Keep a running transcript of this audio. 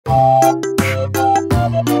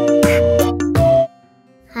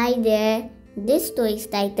This story's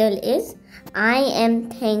title is I Am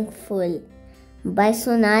Thankful by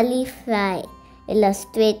Sonali Fry,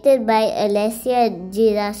 illustrated by Alessia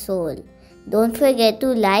Girasol. Don't forget to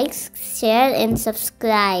like, share and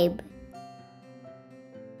subscribe.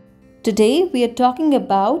 Today we are talking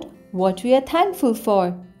about what we are thankful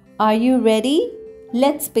for. Are you ready?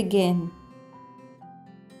 Let's begin.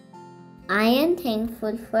 I am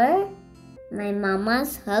thankful for my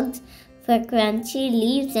mama's hugs, for crunchy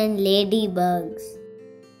leaves and ladybugs.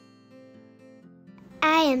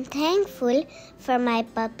 I am thankful for my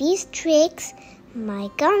puppy's tricks, my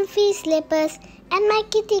comfy slippers, and my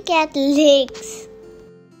kitty cat legs.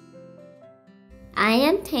 I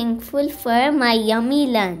am thankful for my yummy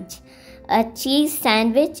lunch, a cheese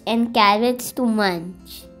sandwich and carrots to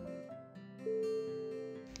munch.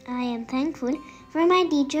 I am thankful for my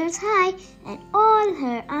teacher's hi and all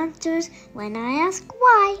her answers when I ask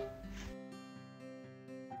why.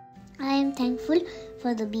 I am thankful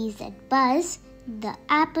for the bees that buzz, the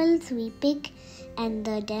apples we pick, and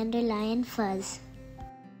the dandelion fuzz.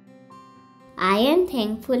 I am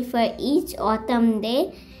thankful for each autumn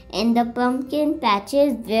day and the pumpkin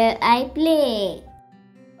patches where I play.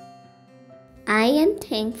 I am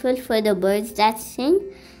thankful for the birds that sing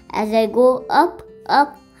as I go up,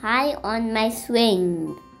 up, high on my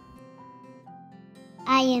swing.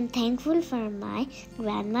 I am thankful for my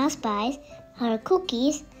grandma's pies, her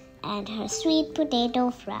cookies, and her sweet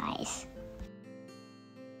potato fries.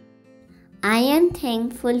 I am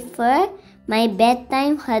thankful for my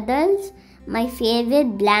bedtime huddles, my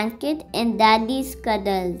favorite blanket and daddy's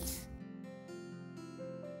cuddles.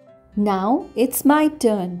 Now it's my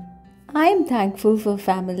turn. I am thankful for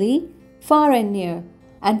family, far and near,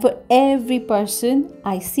 and for every person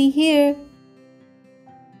I see here.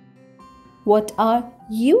 What are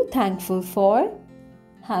you thankful for?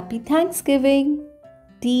 Happy Thanksgiving.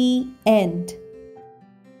 The end.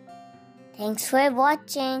 Thanks for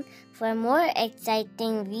watching. For more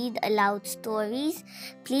exciting Read Aloud stories,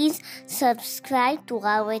 please subscribe to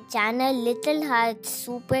our channel Little Hearts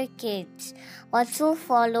Super Kids. Also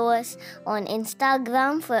follow us on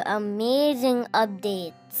Instagram for amazing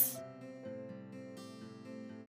updates.